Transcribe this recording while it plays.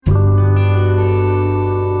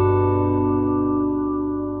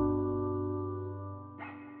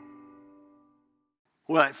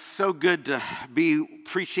Well, it's so good to be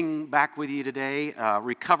preaching back with you today.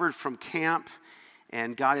 Recovered from camp,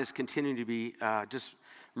 and God is continuing to be just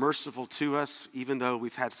merciful to us, even though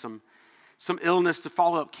we've had some illness to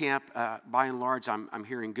follow up camp. By and large, I'm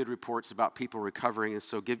hearing good reports about people recovering, and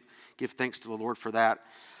so give thanks to the Lord for that.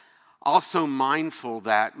 Also mindful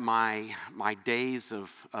that my days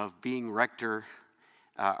of being rector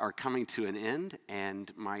are coming to an end,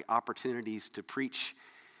 and my opportunities to preach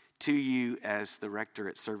to you as the rector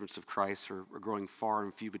at Servants of Christ are growing far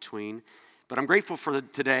and few between. But I'm grateful for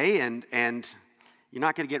today, and you're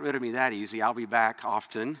not going to get rid of me that easy. I'll be back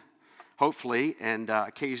often, hopefully, and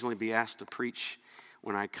occasionally be asked to preach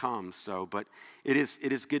when I come. But it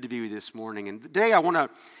is good to be with you this morning. And today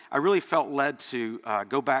I really felt led to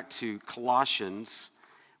go back to Colossians,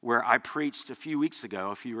 where I preached a few weeks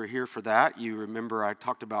ago. If you were here for that, you remember I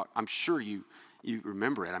talked about, I'm sure you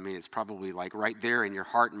remember it. I mean, it's probably like right there in your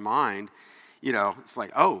heart and mind. You know, it's like,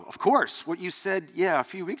 oh, of course, what you said, a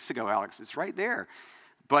few weeks ago, Alex, it's right there.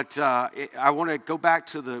 But I want to go back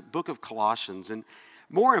to the book of Colossians. And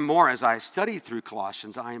more as I study through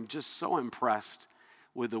Colossians, I am just so impressed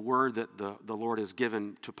with the word that the Lord has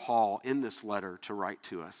given to Paul in this letter to write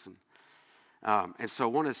to us. And so I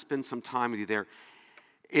want to spend some time with you there.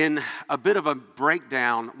 In a bit of a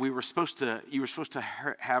breakdown, you were supposed to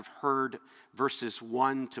have heard verses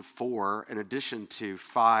 1 to 4 in addition to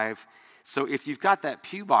 5. So if you've got that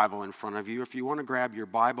Pew Bible in front of you, if you want to grab your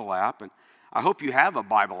Bible app, and I hope you have a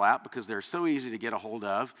Bible app because they're so easy to get a hold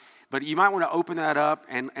of, but you might want to open that up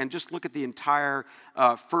and just look at the entire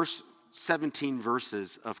first 17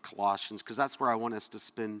 verses of Colossians, because that's where I want us to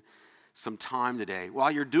spend some time today.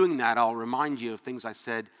 While you're doing that, I'll remind you of things I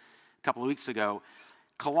said a couple of weeks ago.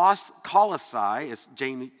 Colossae, as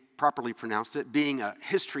Jamie properly pronounced it, being a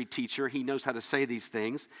history teacher, he knows how to say these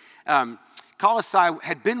things. Colossae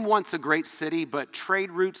had been once a great city, but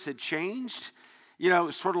trade routes had changed. You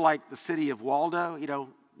know, sort of like the city of Waldo. You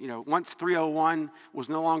know, once 301 was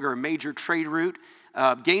no longer a major trade route.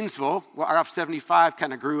 Gainesville, right off 75,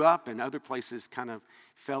 kind of grew up, and other places kind of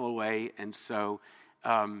fell away. And so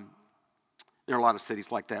there are a lot of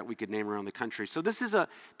cities like that we could name around the country. So this is a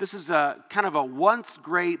kind of a once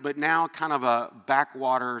great, but now kind of a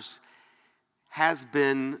backwaters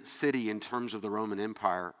has-been city in terms of the Roman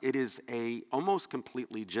Empire. It is a almost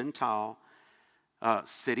completely Gentile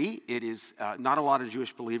city. It is not a lot of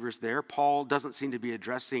Jewish believers there. Paul doesn't seem to be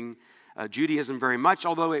addressing Judaism very much,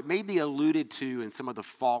 although it may be alluded to in some of the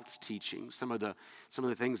false teachings, some of the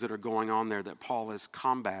things that are going on there that Paul is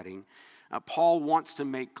combating. Paul wants to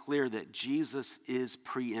make clear that Jesus is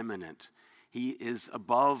preeminent. He is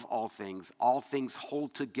above all things. All things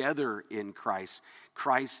hold together in Christ.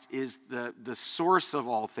 Christ is the source of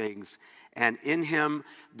all things. And in him,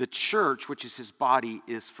 the church, which is his body,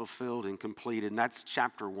 is fulfilled and completed. And that's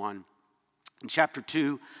chapter 1. In chapter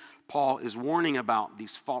 2, Paul is warning about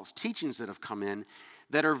these false teachings that have come in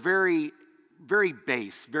that are very, very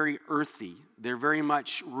base, very earthy. They're very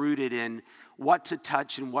much rooted in what to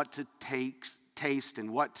touch and what to taste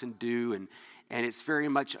and what to do. And it's very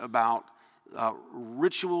much about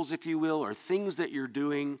rituals, if you will, or things that you're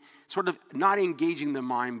doing, sort of not engaging the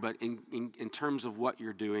mind, but in terms of what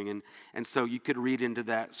you're doing. And so you could read into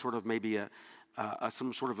that sort of maybe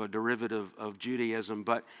some sort of a derivative of Judaism.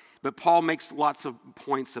 But Paul makes lots of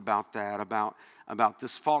points about that, about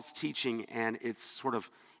this false teaching, and it's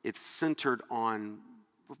centered on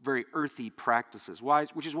very earthy practices.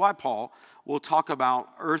 Which is why Paul will talk about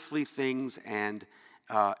earthly things and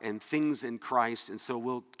things in Christ, and so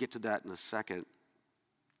we'll get to that in a second.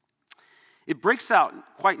 It breaks out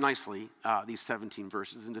quite nicely, these 17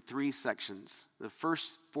 verses, into 3 sections. The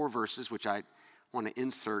first 4 verses, which I want to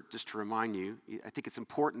insert just to remind you, I think it's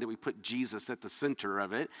important that we put Jesus at the center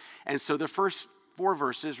of it. And so the first 4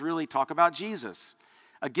 verses really talk about Jesus.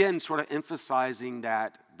 Again, sort of emphasizing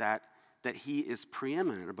that he is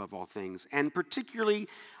preeminent above all things, and particularly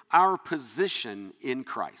our position in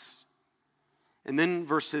Christ. And then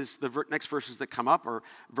the next verses that come up are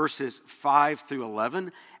verses 5 through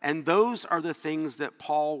 11, and those are the things that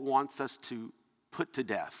Paul wants us to put to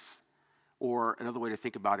death, or another way to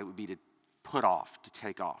think about it would be to put off, to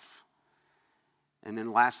take off. And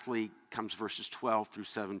then lastly comes verses 12 through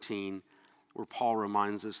 17, where Paul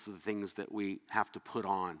reminds us of the things that we have to put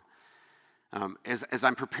on. As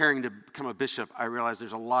I'm preparing to become a bishop, I realize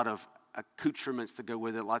there's a lot of accoutrements that go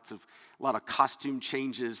with it, a lot of costume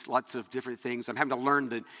changes, lots of different things. I'm having to learn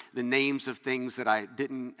the names of things that I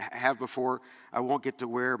didn't have before. I won't get to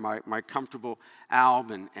wear my comfortable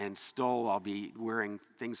alb and stole. I'll be wearing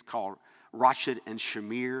things called rachid and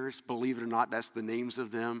shamirs. Believe it or not, that's the names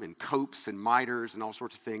of them, and copes and miters and all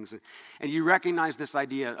sorts of things. And you recognize this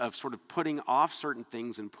idea of sort of putting off certain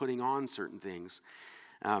things and putting on certain things.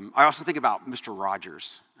 I also think about Mr.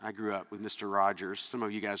 Rogers. I grew up with Mr. Rogers. Some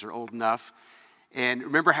of you guys are old enough. And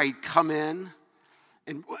remember how he'd come in,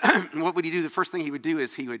 and what would he do? The first thing he would do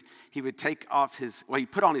is he would take off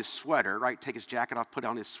he'd put on his sweater, right? Take his jacket off, put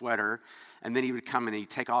on his sweater, and then he would come in and he'd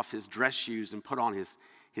take off his dress shoes and put on his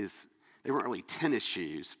they weren't really tennis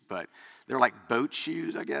shoes, but they're like boat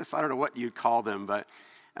shoes, I guess. I don't know what you'd call them, but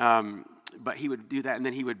he would do that, and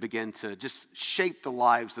then he would begin to just shape the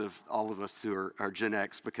lives of all of us who are Gen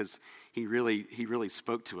X, because he really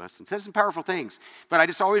spoke to us and said some powerful things. But I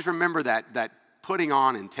just always remember that putting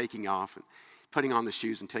on and taking off, and putting on the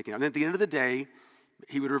shoes and taking off. And at the end of the day,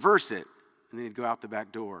 he would reverse it, and then he'd go out the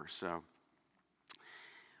back door. So,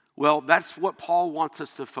 well, that's what Paul wants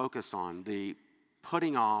us to focus on, the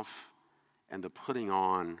putting off and the putting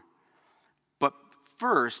on. But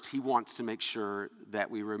first, he wants to make sure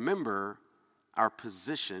that we remember our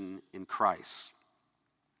position in Christ.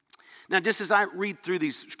 Now, just as I read through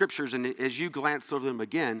these scriptures and as you glance over them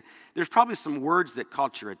again, there's probably some words that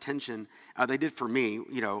caught your attention. They did for me,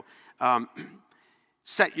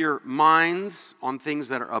 set your minds on things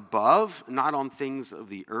that are above, not on things of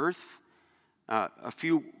the earth. A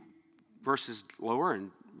few verses lower,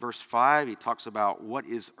 in verse 5, he talks about what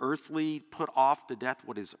is earthly, put off to death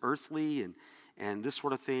what is earthly, and this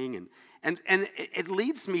sort of thing. And it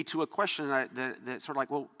leads me to a question that sort of like,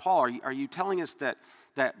 well, Paul, are you telling us that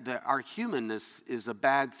our humanness is a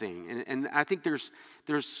bad thing? And I think there's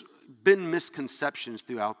been misconceptions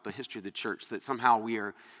throughout the history of the church that somehow we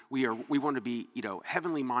want to be,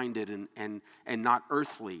 heavenly minded and not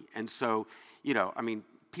earthly. And so,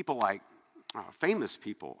 people like famous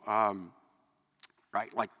people, right?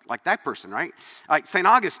 Like that person, right? Like St.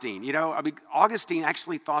 Augustine, Augustine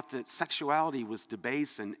actually thought that sexuality was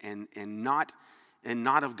debased and not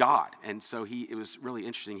of God. And so it was really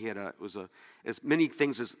interesting. He had as many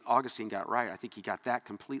things as Augustine got right. I think he got that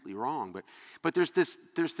completely wrong. But there's this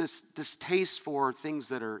distaste for things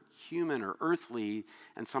that are human or earthly,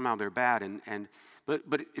 and somehow they're bad.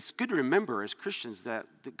 But it's good to remember as Christians that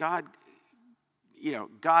God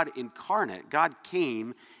incarnate, God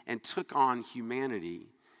came and took on humanity.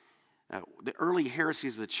 The early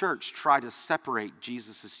heresies of the church tried to separate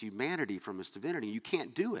Jesus' humanity from his divinity. You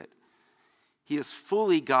can't do it. He is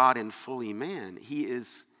fully God and fully man. He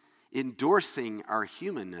is endorsing our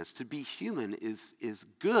humanness. To be human is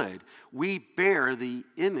good. We bear the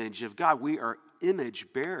image of God. We are image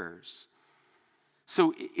bearers.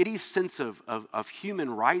 So any sense of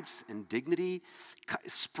human rights and dignity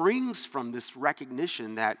springs from this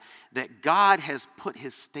recognition that God has put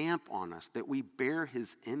his stamp on us, that we bear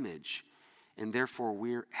his image, and therefore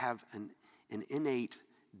we have an innate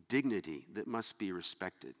dignity that must be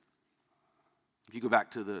respected. If you go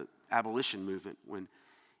back to the abolition movement, when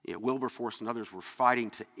Wilberforce and others were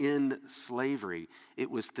fighting to end slavery, it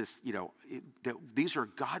was this, that these are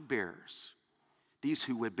God bearers. These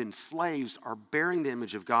who have been slaves are bearing the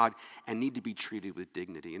image of God and need to be treated with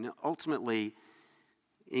dignity. And ultimately,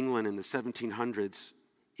 England in the 1700s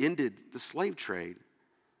ended the slave trade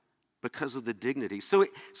because of the dignity. So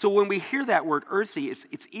when we hear that word earthy,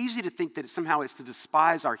 it's easy to think that somehow it's to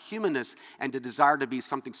despise our humanness and to desire to be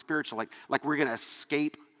something spiritual, like we're going to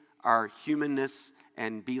escape our humanness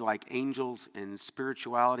and be like angels in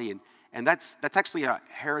spirituality. And that's actually a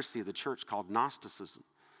heresy of the church called Gnosticism.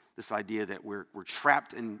 This idea that we're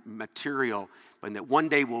trapped in material, but that one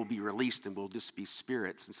day we'll be released and we'll just be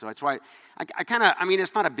spirits. And so that's why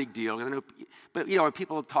it's not a big deal. I know, but when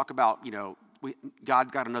people talk about,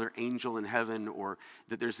 God got another angel in heaven, or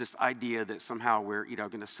that there's this idea that somehow we're,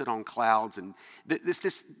 going to sit on clouds, and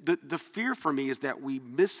the fear for me is that we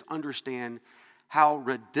misunderstand how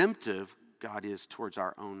redemptive God is towards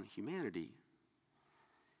our own humanity.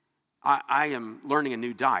 I am learning a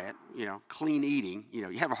new diet, clean eating.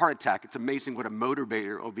 You have a heart attack. It's amazing what a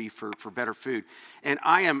motivator it will be for better food. And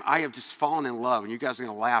I have just fallen in love, and you guys are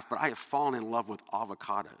going to laugh, but I have fallen in love with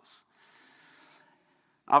avocados.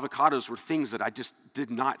 Avocados were things that I just did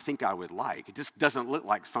not think I would like. It just doesn't look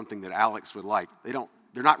like something that Alex would like.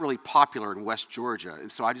 They're not really popular in West Georgia,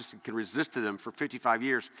 and so I just can resist them for 55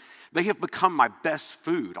 years. They have become my best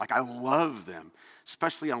food. I love them,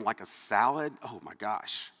 especially on a salad. Oh my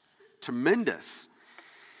gosh. Tremendous.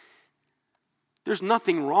 There's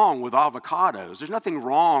nothing wrong with avocados. There's nothing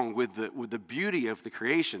wrong with the beauty of the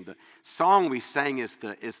creation. The song we sang is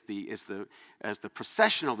the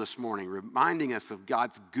processional this morning, reminding us of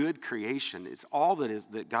God's good creation. It's all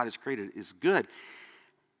that God has created is good.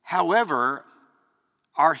 However,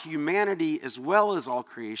 our humanity, as well as all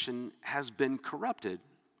creation, has been corrupted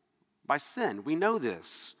by sin. We know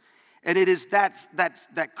this. And it is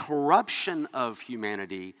that corruption of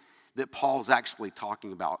humanity that Paul's actually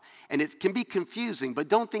talking about. And it can be confusing, but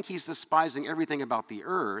don't think he's despising everything about the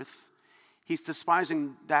earth. He's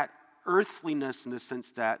despising that earthliness in the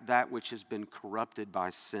sense that which has been corrupted by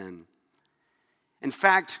sin. In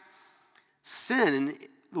fact, sin,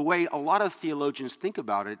 the way a lot of theologians think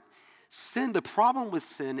about it, sin, the problem with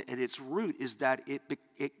sin at its root is that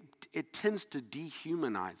it tends to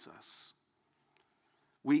dehumanize us.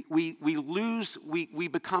 We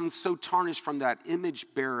become so tarnished from that image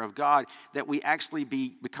bearer of God that we actually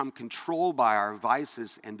become controlled by our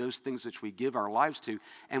vices and those things which we give our lives to,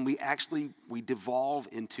 and we devolve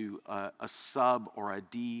into a sub or a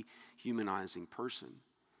dehumanizing person.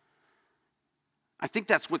 I think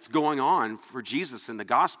that's what's going on for Jesus in the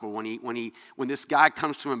gospel when this guy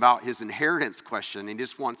comes to him about his inheritance question, and he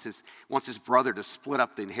just wants his brother to split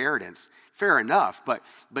up the inheritance. Fair enough, but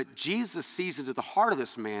Jesus sees into the heart of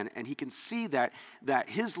this man, and he can see that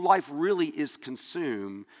his life really is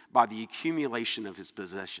consumed by the accumulation of his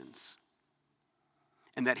possessions,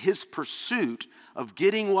 and that his pursuit of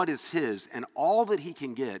getting what is his and all that he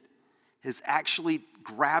can get has actually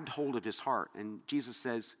grabbed hold of his heart. And Jesus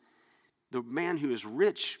says, the man who is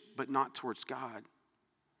rich but not towards God,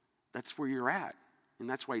 that's where you're at. And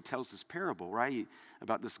that's why he tells this parable, right?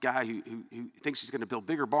 About this guy who thinks he's going to build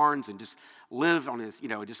bigger barns and just live on his,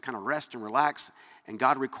 just kind of rest and relax. And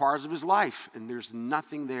God requires of his life, and there's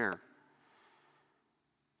nothing there.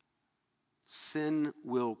 Sin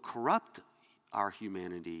will corrupt our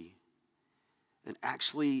humanity and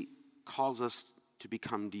actually cause us to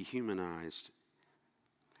become dehumanized.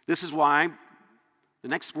 This is why the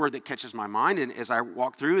next word that catches my mind, and as I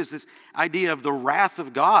walk through, is this idea of the wrath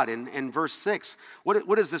of God in verse 6.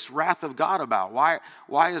 What is this wrath of God about?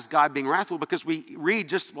 Why is God being wrathful? Because we read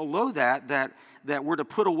just below that we're to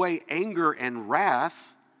put away anger and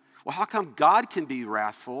wrath. Well, how come God can be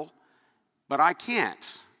wrathful, but I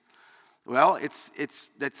can't? Well, it's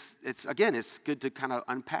good to kind of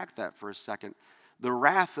unpack that for a second. The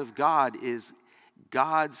wrath of God is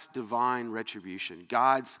God's divine retribution,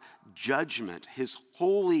 God's judgment, his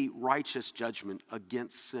holy, righteous judgment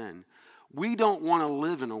against sin. We don't want to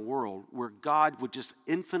live in a world where God would just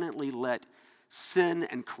infinitely let sin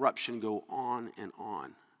and corruption go on and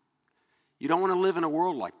on. You don't want to live in a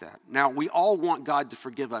world like that. Now, we all want God to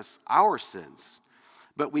forgive us our sins,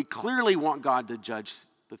 but we clearly want God to judge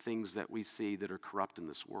the things that we see that are corrupt in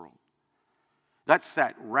this world. That's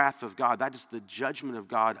that wrath of God. That is the judgment of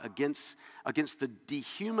God against the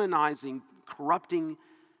dehumanizing, corrupting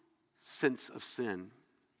sense of sin.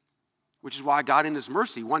 Which is why God in his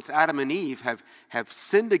mercy, once Adam and Eve have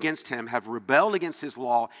sinned against him, have rebelled against his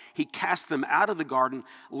law, he cast them out of the garden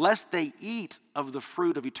lest they eat of the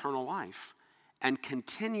fruit of eternal life and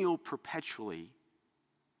continue perpetually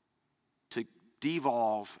to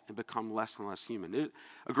devolve and become less and less human.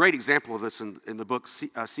 A great example of this in the book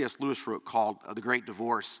C.S. Lewis wrote called The Great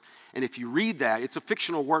Divorce. And if you read that, it's a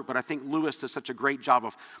fictional work, but I think Lewis does such a great job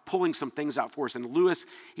of pulling some things out for us. And Lewis,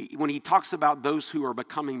 when he talks about those who are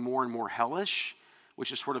becoming more and more hellish,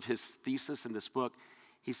 which is sort of his thesis in this book,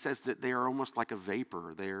 he says that they are almost like a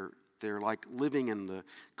vapor. They're like living in the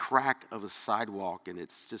crack of a sidewalk, and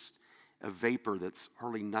it's just a vapor that's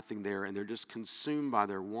hardly nothing there, and they're just consumed by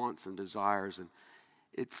their wants and desires. And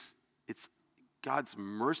it's God's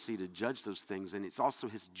mercy to judge those things, and it's also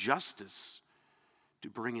his justice to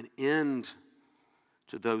bring an end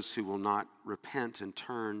to those who will not repent and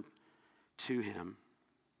turn to him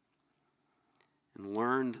and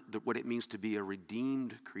learn what it means to be a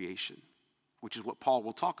redeemed creation, which is what Paul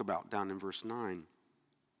will talk about down in verse 9.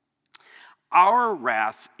 Our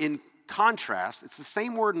wrath, in contrast, it's the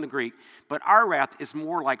same word in the Greek, but our wrath is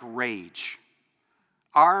more like rage,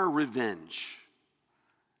 our revenge.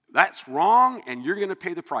 That's wrong, and you're going to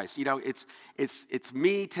pay the price. It's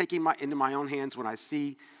me taking into my own hands when I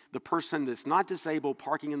see the person that's not disabled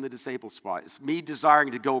parking in the disabled spot. It's me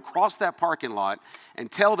desiring to go across that parking lot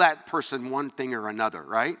and tell that person one thing or another,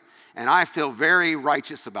 right? And I feel very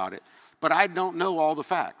righteous about it, but I don't know all the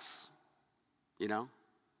facts,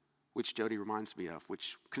 which Jody reminds me of,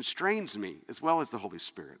 which constrains me as well as the Holy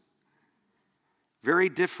Spirit. Very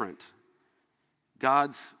different.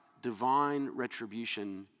 God's divine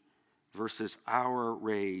retribution versus our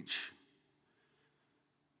rage.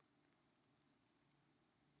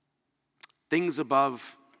 Things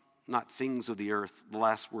above, not things of the earth, the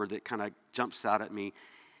last word that kind of jumps out at me.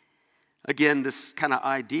 Again, this kind of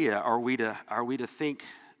idea, are we to think,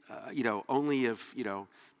 only of,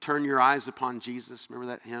 turn your eyes upon Jesus.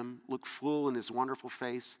 Remember that hymn? Look full in his wonderful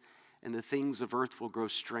face, and the things of earth will grow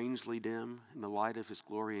strangely dim in the light of his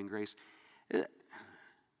glory and grace.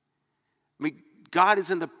 God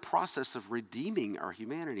is in the process of redeeming our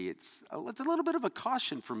humanity. It's a little bit of a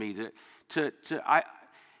caution for me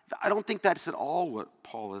I don't think that's at all what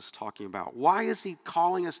Paul is talking about. Why is he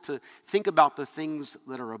calling us to think about the things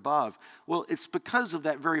that are above? Well, it's because of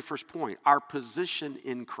that very first point, our position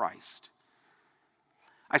in Christ.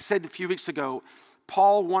 I said a few weeks ago,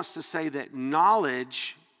 Paul wants to say that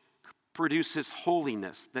knowledge produces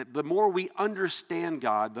holiness, that the more we understand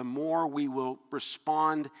God, the more we will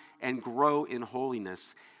respond and grow in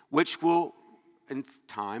holiness, which will, in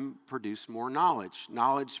time, produce more knowledge.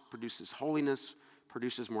 Knowledge produces holiness,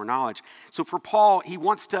 produces more knowledge. So for Paul, he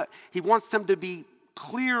wants them to be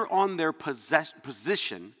clear on their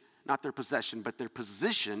position, not their possession, but their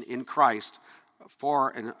position in Christ, far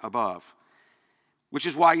and above. Which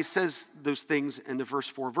is why he says those things in the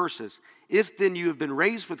first 4 verses. If then you have been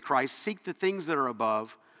raised with Christ, seek the things that are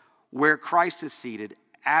above, where Christ is seated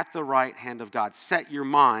at the right hand of God. Set your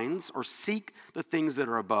minds, or seek the things that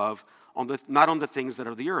are above, not on the things that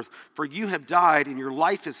are the earth. For you have died, and your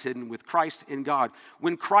life is hidden with Christ in God.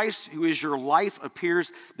 When Christ, who is your life,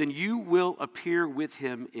 appears, then you will appear with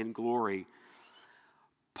him in glory.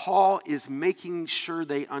 Paul is making sure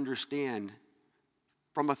they understand,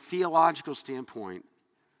 from a theological standpoint,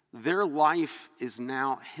 their life is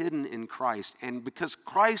now hidden in Christ. And because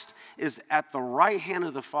Christ is at the right hand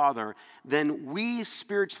of the Father, then we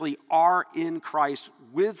spiritually are in Christ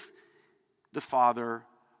with the Father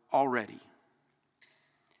already.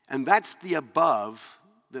 And that's the above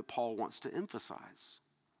that Paul wants to emphasize.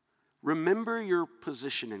 Remember your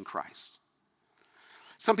position in Christ.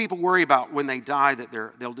 Some people worry about when they die that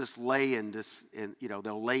they'll just lay in this,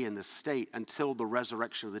 they'll lay in this state until the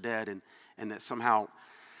resurrection of the dead, and that somehow,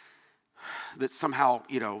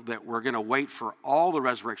 that we're going to wait for all the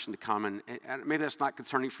resurrection to come. And maybe that's not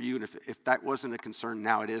concerning for you. And if that wasn't a concern,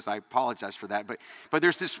 now it is. I apologize for that. But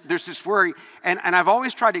there's this worry, and I've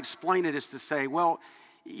always tried to explain it as to say, well,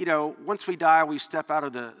 once we die, we step out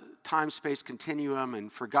of the time-space continuum,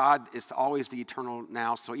 and for God, it's always the eternal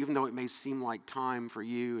now. So even though it may seem like time for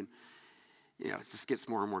you, and it just gets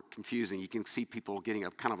more and more confusing. You can see people getting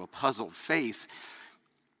a kind of a puzzled face.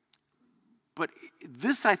 But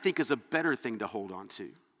this, I think, is a better thing to hold on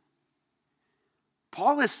to.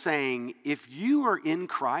 Paul is saying, if you are in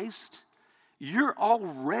Christ, you're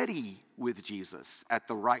already with Jesus at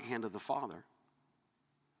the right hand of the Father.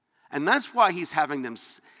 And that's why he's having them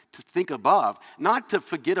to think above, not to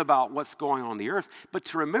forget about what's going on the earth, but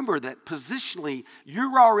to remember that positionally,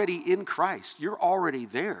 you're already in Christ. You're already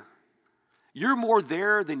there. You're more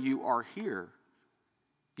there than you are here.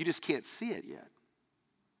 You just can't see it yet.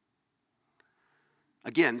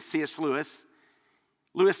 Again, C.S. Lewis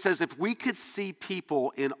says, if we could see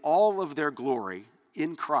people in all of their glory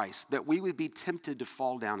in Christ, that we would be tempted to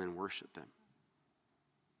fall down and worship them.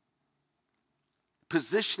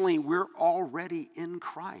 Positionally, we're already in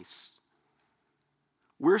Christ.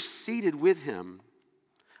 We're seated with him.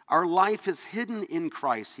 Our life is hidden in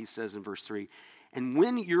Christ, he says in verse 3. And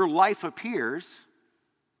when your life appears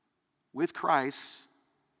with Christ,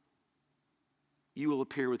 you will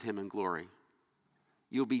appear with him in glory.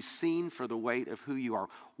 You'll be seen for the weight of who you are,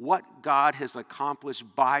 what God has accomplished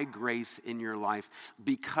by grace in your life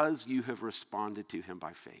because you have responded to him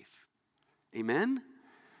by faith. Amen?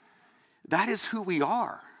 That is who we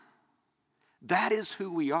are. That is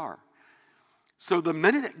who we are. So the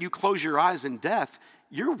minute you close your eyes in death,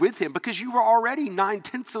 you're with him because you were already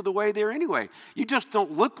 9/10 of the way there anyway. You just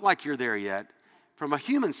don't look like you're there yet from a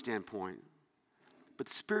human standpoint. But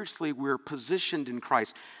spiritually, we're positioned in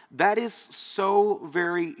Christ. That is so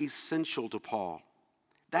very essential to Paul.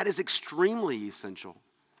 That is extremely essential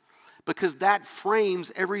because that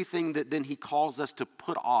frames everything that then he calls us to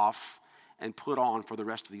put off and put on for the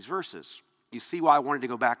rest of these verses. You see why I wanted to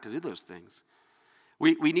go back to do those things.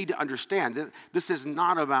 We need to understand that this is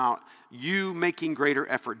not about you making greater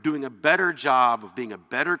effort, doing a better job of being a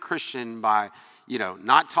better Christian by,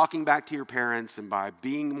 not talking back to your parents and by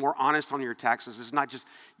being more honest on your taxes. It's not just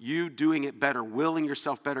you doing it better, willing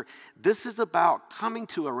yourself better. This is about coming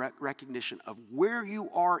to a recognition of where you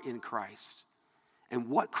are in Christ and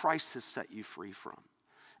what Christ has set you free from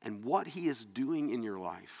and what he is doing in your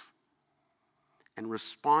life and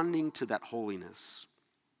responding to that holiness.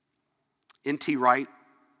 N.T. Wright,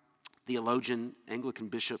 theologian, Anglican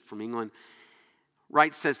bishop from England,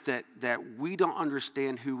 Wright says that we don't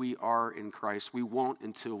understand who we are in Christ. We won't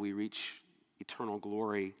until we reach eternal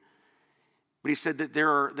glory. But he said that there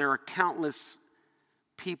are countless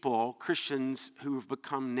people, Christians, who have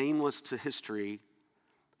become nameless to history,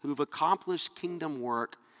 who've accomplished kingdom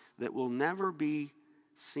work that will never be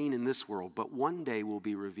seen in this world, but one day will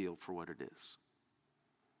be revealed for what it is.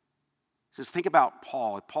 Just think about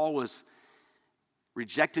Paul. Paul was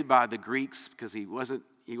rejected by the Greeks because he wasn't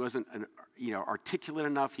articulate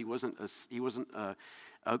enough. He wasn't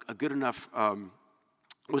good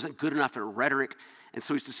enough at rhetoric, and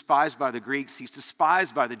so he's despised by the Greeks. He's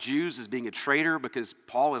despised by the Jews as being a traitor because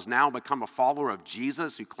Paul has now become a follower of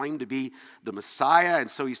Jesus who claimed to be the Messiah, and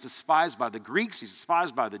so he's despised by the Greeks. He's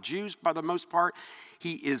despised by the Jews for the most part.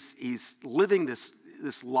 He's living this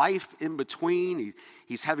life in between.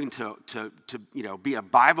 He's having to be a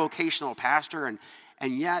bivocational pastor,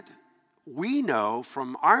 and yet we know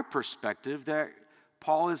from our perspective that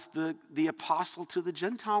Paul is the apostle to the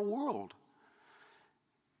Gentile world.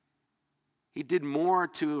 He did more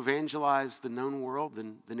to evangelize the known world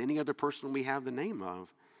than any other person we have the name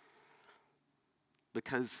of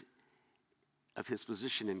because of his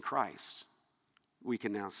position in Christ. We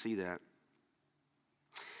can now see that.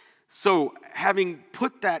 So, having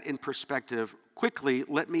put that in perspective, quickly,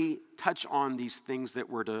 let me touch on these things that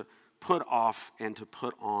we're to put off and to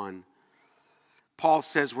put on. Paul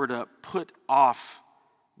says we're to put off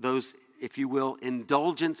those, if you will,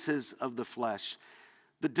 indulgences of the flesh.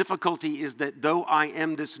 The difficulty is that though I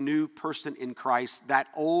am this new person in Christ, that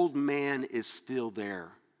old man is still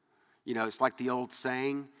there. You know, it's like the old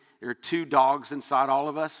saying, there are two dogs inside all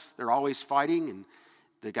of us. They're always fighting, and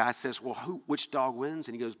the guy says, well, which dog wins?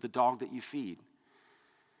 And he goes, the dog that you feed.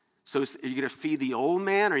 So are you going to feed the old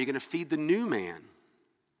man or are you going to feed the new man?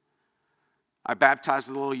 I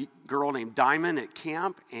baptized a little girl named Diamond at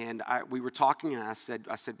camp, and we were talking, and I said,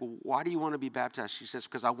 well, why do you want to be baptized? She says,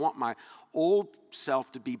 because I want my old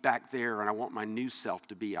self to be back there, and I want my new self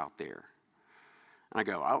to be out there. And I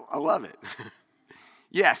go, I love it.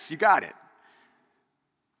 Yes, you got it.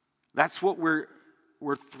 That's what we're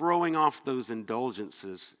throwing off, those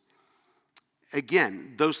indulgences.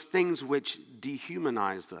 Again, those things which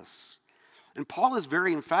dehumanize us. And Paul is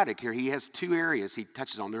very emphatic here. He has two areas he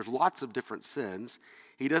touches on. There's lots of different sins.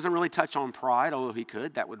 He doesn't really touch on pride, although he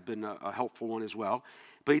could. That would have been a helpful one as well.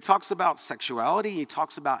 But he talks about sexuality, and he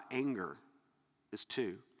talks about anger as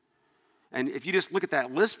two. And if you just look at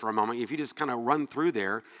that list for a moment, if you just kind of run through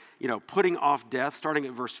there, putting off death, starting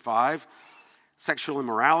at verse 5, sexual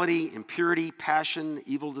immorality, impurity, passion,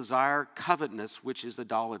 evil desire, covetousness, which is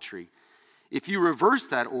idolatry. If you reverse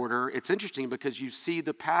that order, it's interesting because you see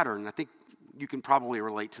the pattern. I think you can probably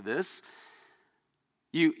relate to this.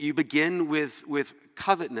 You begin with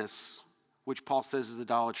covetousness, which Paul says is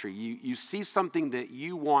idolatry. You see something that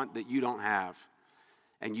you want that you don't have,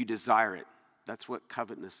 and you desire it. That's what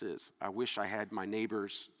covetousness is. I wish I had my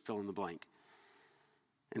neighbor's fill in the blank.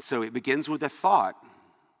 And so it begins with a thought,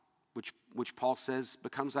 which Paul says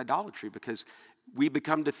becomes idolatry because we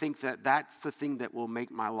become to think that that's the thing that will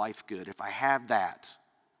make my life good. If I have that,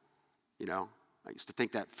 I used to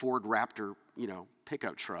think that Ford Raptor,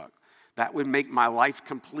 pickup truck, that would make my life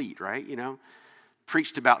complete, right?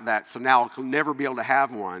 Preached about that, so now I'll never be able to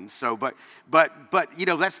have one. So, but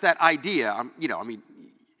that's that idea.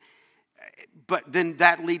 But then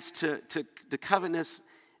that leads to covetousness.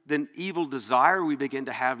 Then evil desire. We begin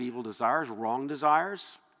to have evil desires, wrong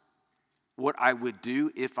desires. What I would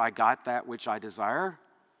do if I got that which I desire.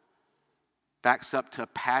 Backs up to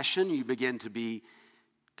passion. You begin to be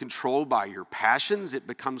controlled by your passions. It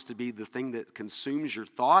becomes to be the thing that consumes your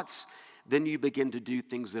thoughts. Then you begin to do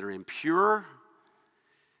things that are impure.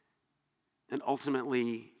 And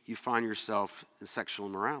ultimately, you find yourself in sexual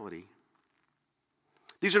immorality.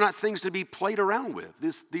 These are not things to be played around with.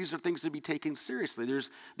 These are things to be taken seriously.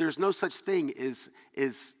 There's no such thing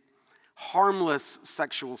as harmless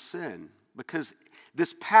sexual sin because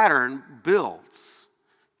this pattern builds.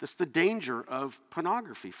 That's the danger of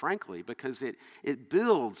pornography, frankly, because it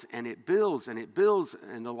builds and it builds and it builds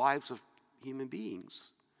in the lives of human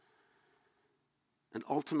beings. And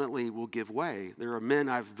ultimately will give way. There are men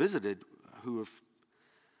I've visited who have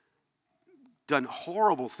done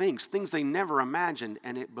horrible things they never imagined,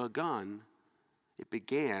 and it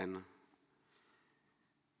began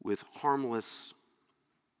with harmless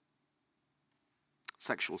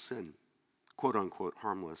sexual sin, quote unquote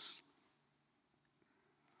harmless.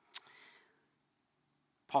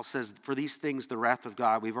 Paul says, for these things, the wrath of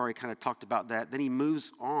God, we've already kind of talked about that. Then he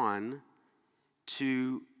moves on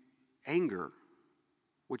to anger,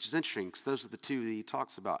 which is interesting because those are the two that he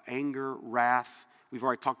talks about. Anger, wrath. We've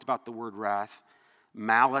already talked about the word wrath.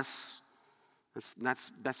 Malice,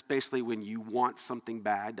 that's basically when you want something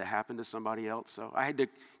bad to happen to somebody else. So I had to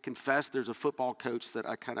confess there's a football coach that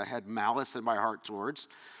I kind of had malice in my heart towards,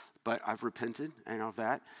 but I've repented, of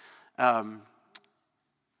that.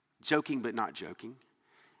 Joking but not joking.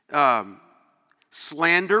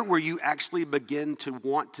 Slander, where you actually begin to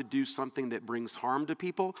want to do something that brings harm to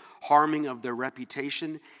people, harming of their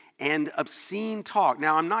reputation, and obscene talk.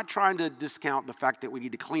 Now, I'm not trying to discount the fact that we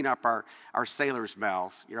need to clean up our sailors'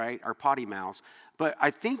 mouths, right? Our potty mouths. But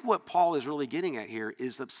I think what Paul is really getting at here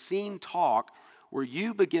is obscene talk where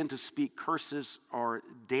you begin to speak curses or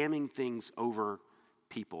damning things over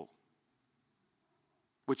people.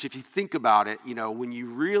 Which, if you think about it, when you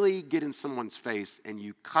really get in someone's face and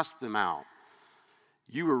you cuss them out,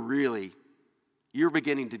 you're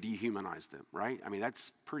beginning to dehumanize them, right? I mean,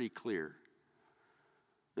 that's pretty clear.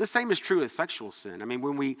 The same is true with sexual sin. I mean,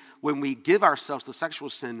 when we give ourselves to sexual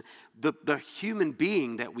sin, the human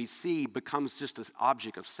being that we see becomes just an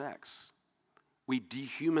object of sex. We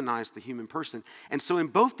dehumanize the human person. And so in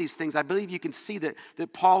both these things, I believe you can see that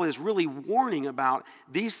Paul is really warning about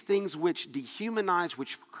these things which dehumanize,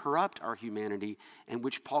 which corrupt our humanity, and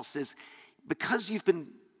which Paul says, because you've been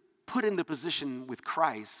put in the position with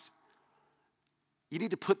Christ, you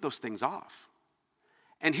need to put those things off.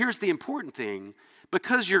 And here's the important thing.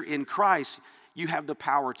 Because you're in Christ, you have the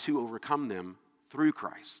power to overcome them through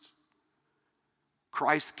Christ.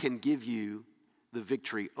 Christ can give you the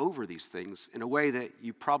victory over these things in a way that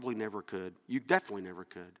you probably never could. You definitely never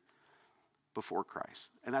could before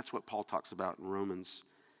Christ. And that's what Paul talks about in Romans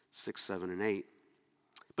 6, 7, and 8.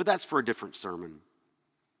 But that's for a different sermon.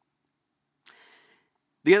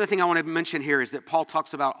 The other thing I want to mention here is that Paul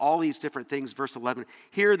talks about all these different things. Verse 11,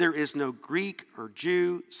 here there is no Greek or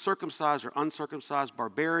Jew, circumcised or uncircumcised,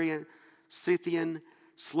 barbarian, Scythian,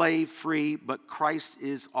 slave, free, but Christ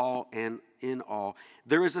is all and in all.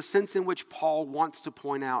 There is a sense in which Paul wants to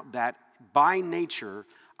point out that by nature,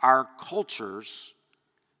 our cultures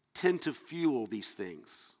tend to fuel these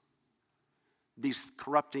things, these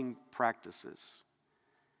corrupting practices.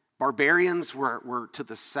 Barbarians were to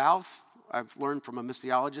the south, I've learned from a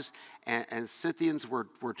missiologist, and Scythians were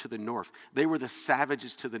to the north. They were the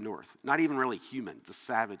savages to the north. Not even really human, the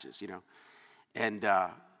savages, And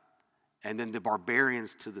then the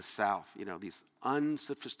barbarians to the south, these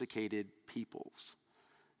unsophisticated peoples.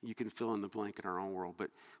 You can fill in the blank in our own world.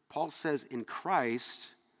 But Paul says in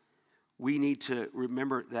Christ, we need to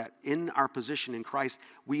remember that in our position in Christ,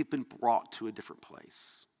 we've been brought to a different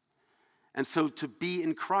place. And so to be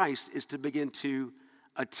in Christ is to begin to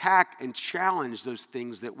attack and challenge those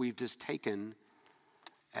things that we've just taken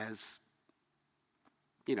as,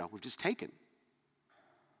 we've just taken.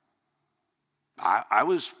 I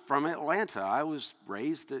was from Atlanta. I was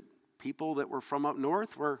raised that people that were from up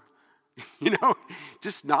north were,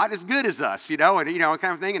 just not as good as us, and kind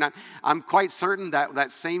of thing. And I'm quite certain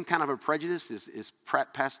that same kind of a prejudice is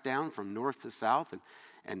passed down from north to south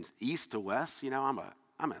and east to west.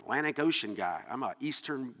 I'm an Atlantic Ocean guy. I'm a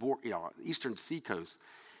eastern seacoast.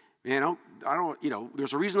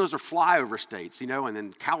 There's a reason those are flyover states, and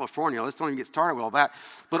then California, let's don't even get started with all that.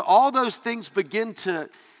 But all those things begin to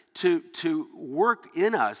work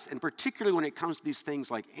in us, and particularly when it comes to these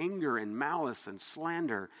things like anger and malice and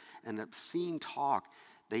slander and obscene talk,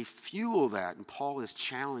 they fuel that, and Paul is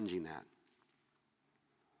challenging that.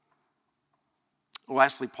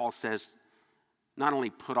 Lastly, Paul says, not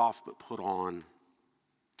only put off, but put on.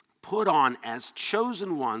 Put on as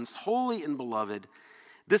chosen ones, holy and beloved.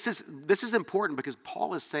 This is important because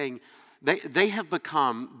Paul is saying they have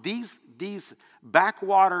become, these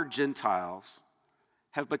backwater Gentiles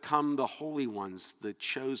have become the holy ones, the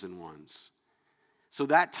chosen ones. So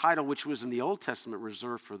that title, which was in the Old Testament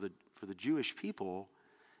reserved for the Jewish people,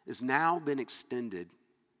 has now been extended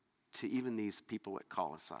to even these people at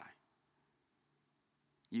Colossae.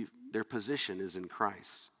 Their position is in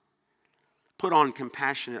Christ. Put on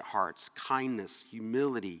compassionate hearts, kindness,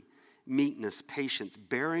 humility, meekness, patience,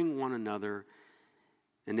 bearing one another,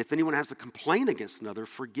 and if anyone has a complaint against another,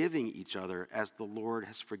 forgiving each other as the Lord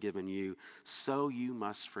has forgiven you, so you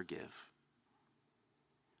must forgive.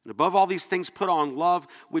 And above all these things, put on love,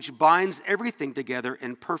 which binds everything together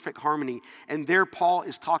in perfect harmony. And there Paul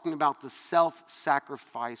is talking about the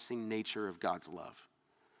self-sacrificing nature of God's love.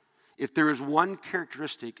 If there is one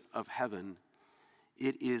characteristic of heaven,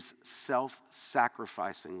 it is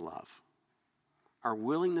self-sacrificing love. Our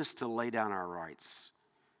willingness to lay down our rights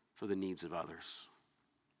for the needs of others.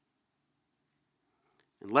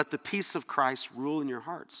 And let the peace of Christ rule in your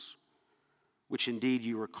hearts, which indeed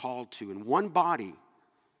you are called to in one body,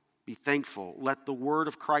 Be thankful. Let the word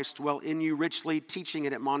of Christ dwell in you richly, teaching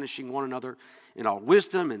and admonishing one another in all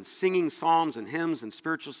wisdom and singing psalms and hymns and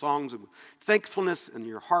spiritual songs and thankfulness in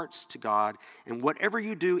your hearts to God. And whatever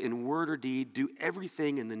you do in word or deed, do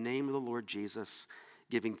everything in the name of the Lord Jesus,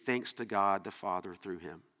 giving thanks to God the Father through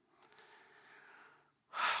him.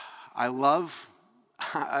 I love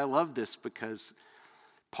this because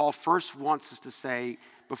Paul first wants us to say,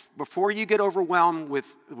 before you get overwhelmed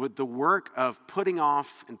with the work of putting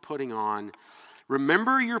off and putting on,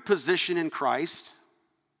 remember your position in Christ.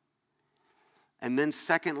 And then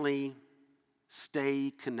secondly,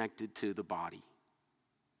 stay connected to the body.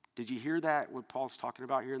 Did you hear that, what Paul's talking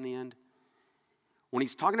about here in the end? When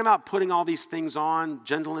he's talking about putting all these things on,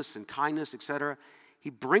 gentleness and kindness, etc., he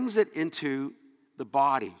brings it into the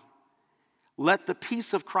body. Let the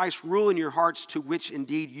peace of Christ rule in your hearts, to which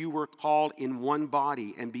indeed you were called in one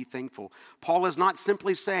body, and be thankful. Paul is not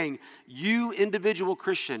simply saying, you individual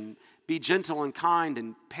Christian, be gentle and kind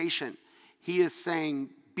and patient. He is saying,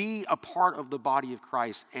 be a part of the body of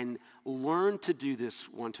Christ and learn to do this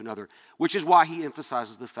one to another, which is why he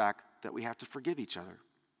emphasizes the fact that we have to forgive each other.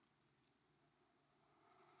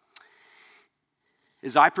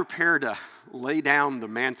 As I prepare to lay down the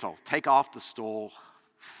mantle, take off the stole,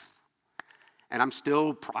 and I'm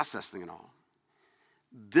still processing it all,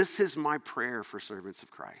 this is my prayer for servants of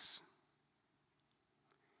Christ.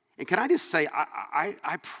 And can I just say,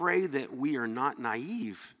 I pray that we are not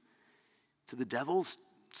naive to the devil's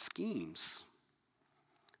schemes.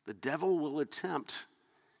 The devil will attempt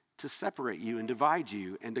to separate you and divide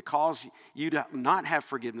you and to cause you to not have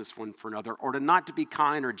forgiveness one for another, or to not to be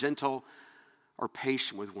kind or gentle or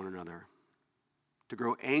patient with one another, to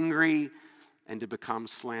grow angry and to become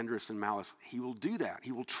slanderous and malice. He will do that.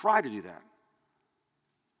 He will try to do that.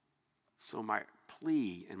 So my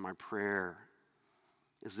plea and my prayer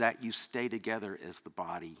is that you stay together as the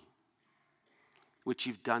body, which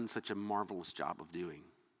you've done such a marvelous job of doing.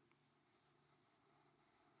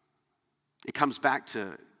 It comes back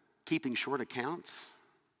to keeping short accounts,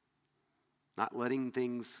 not letting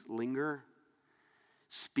things linger,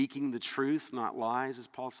 speaking the truth, not lies, as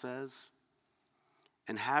Paul says,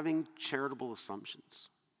 and having charitable assumptions.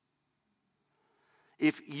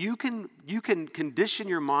 If you can condition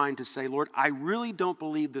your mind to say, Lord, I really don't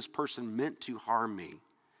believe this person meant to harm me.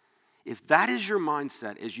 If that is your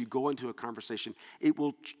mindset as you go into a conversation, it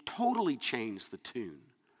will totally change the tune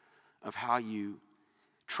of how you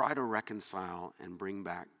try to reconcile and bring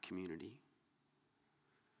back community.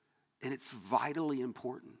 And it's vitally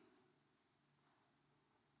important.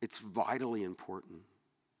 It's vitally important.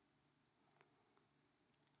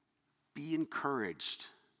 Be encouraged.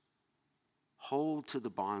 Hold to the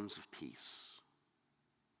bonds of peace.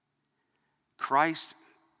 Christ,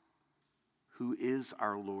 who is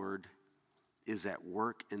our Lord, is at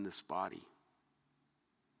work in this body.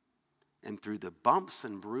 And through the bumps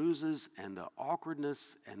and bruises and the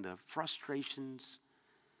awkwardness and the frustrations,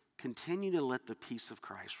 continue to let the peace of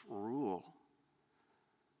Christ rule.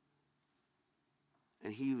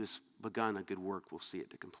 And he who has begun a good work will see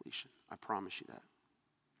it to completion. I promise you that.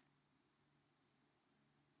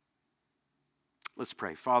 Let's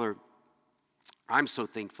pray. Father, I'm so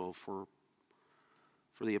thankful for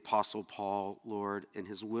the Apostle Paul, Lord, and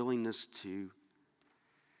his willingness to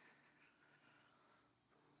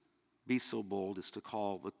be so bold as to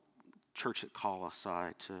call the church at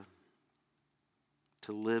Colossae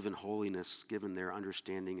to live in holiness, given their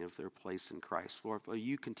understanding of their place in Christ. Lord, will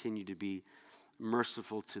you continue to be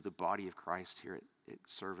merciful to the body of Christ here at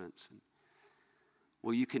Servants? And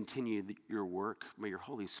will you continue your work? May your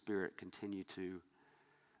Holy Spirit continue to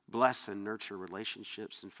bless and nurture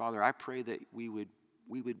relationships. And Father, I pray that we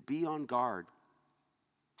would be on guard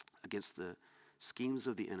against the schemes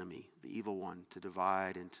of the enemy, the evil one, to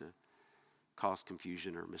divide and to cause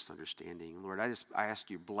confusion or misunderstanding. Lord, I ask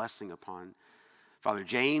your blessing upon Father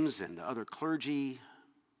James and the other clergy,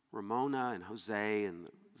 Ramona and Jose and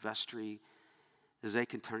the vestry, as they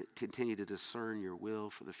continue to discern your will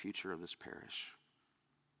for the future of this parish.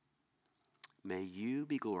 May you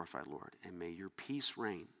be glorified, Lord, and may your peace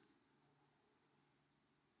reign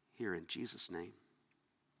here in Jesus' name.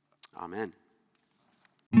 Amen.